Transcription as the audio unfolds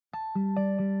The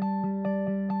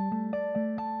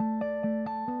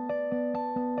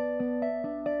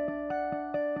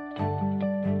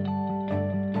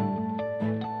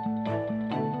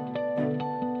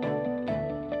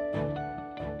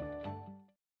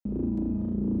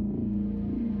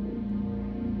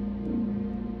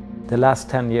last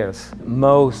 10 years,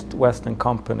 most Western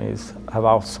companies have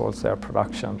outsourced their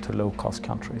production to low-cost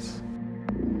countries.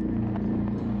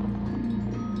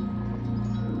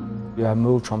 You have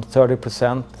moved from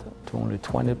 30% to only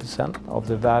 20% of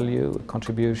the value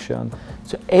contribution.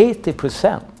 So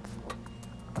 80%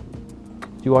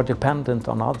 you are dependent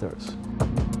on others.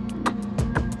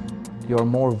 You're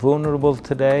more vulnerable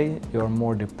today, you're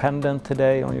more dependent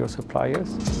today on your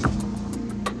suppliers.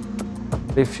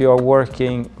 If you are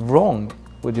working wrong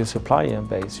with your supplier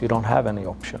base, you don't have any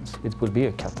options. It will be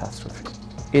a catastrophe.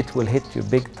 It will hit you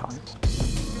big time.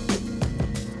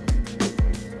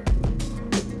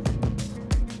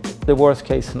 The worst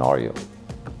case scenario,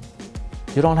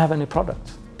 you don't have any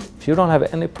products. If you don't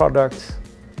have any products,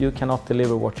 you cannot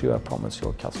deliver what you have promised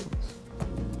your customers.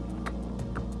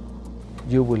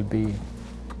 You will be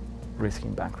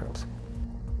risking bankruptcy.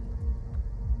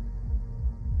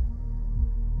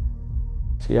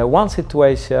 So you have one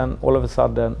situation, all of a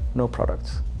sudden, no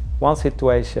products. One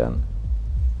situation,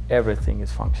 everything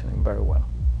is functioning very well.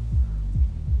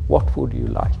 What would you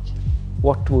like?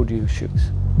 What would you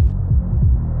choose?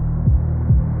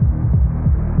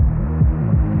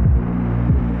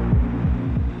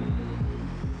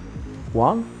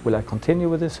 One, will I continue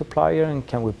with the supplier and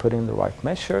can we put in the right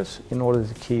measures in order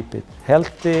to keep it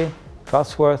healthy,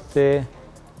 trustworthy,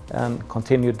 and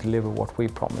continue to deliver what we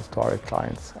promise to our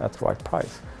clients at the right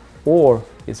price? Or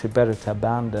is it better to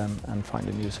abandon and find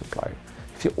a new supplier?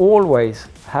 If you always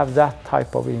have that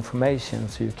type of information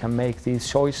so you can make these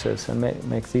choices and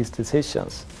make these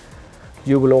decisions,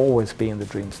 you will always be in the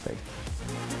dream state.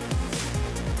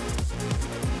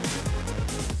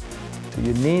 So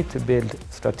you need to build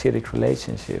strategic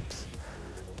relationships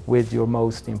with your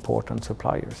most important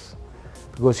suppliers,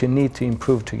 because you need to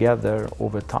improve together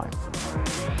over time.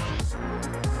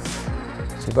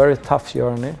 It's a very tough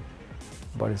journey,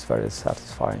 but it's very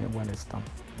satisfying when it's done.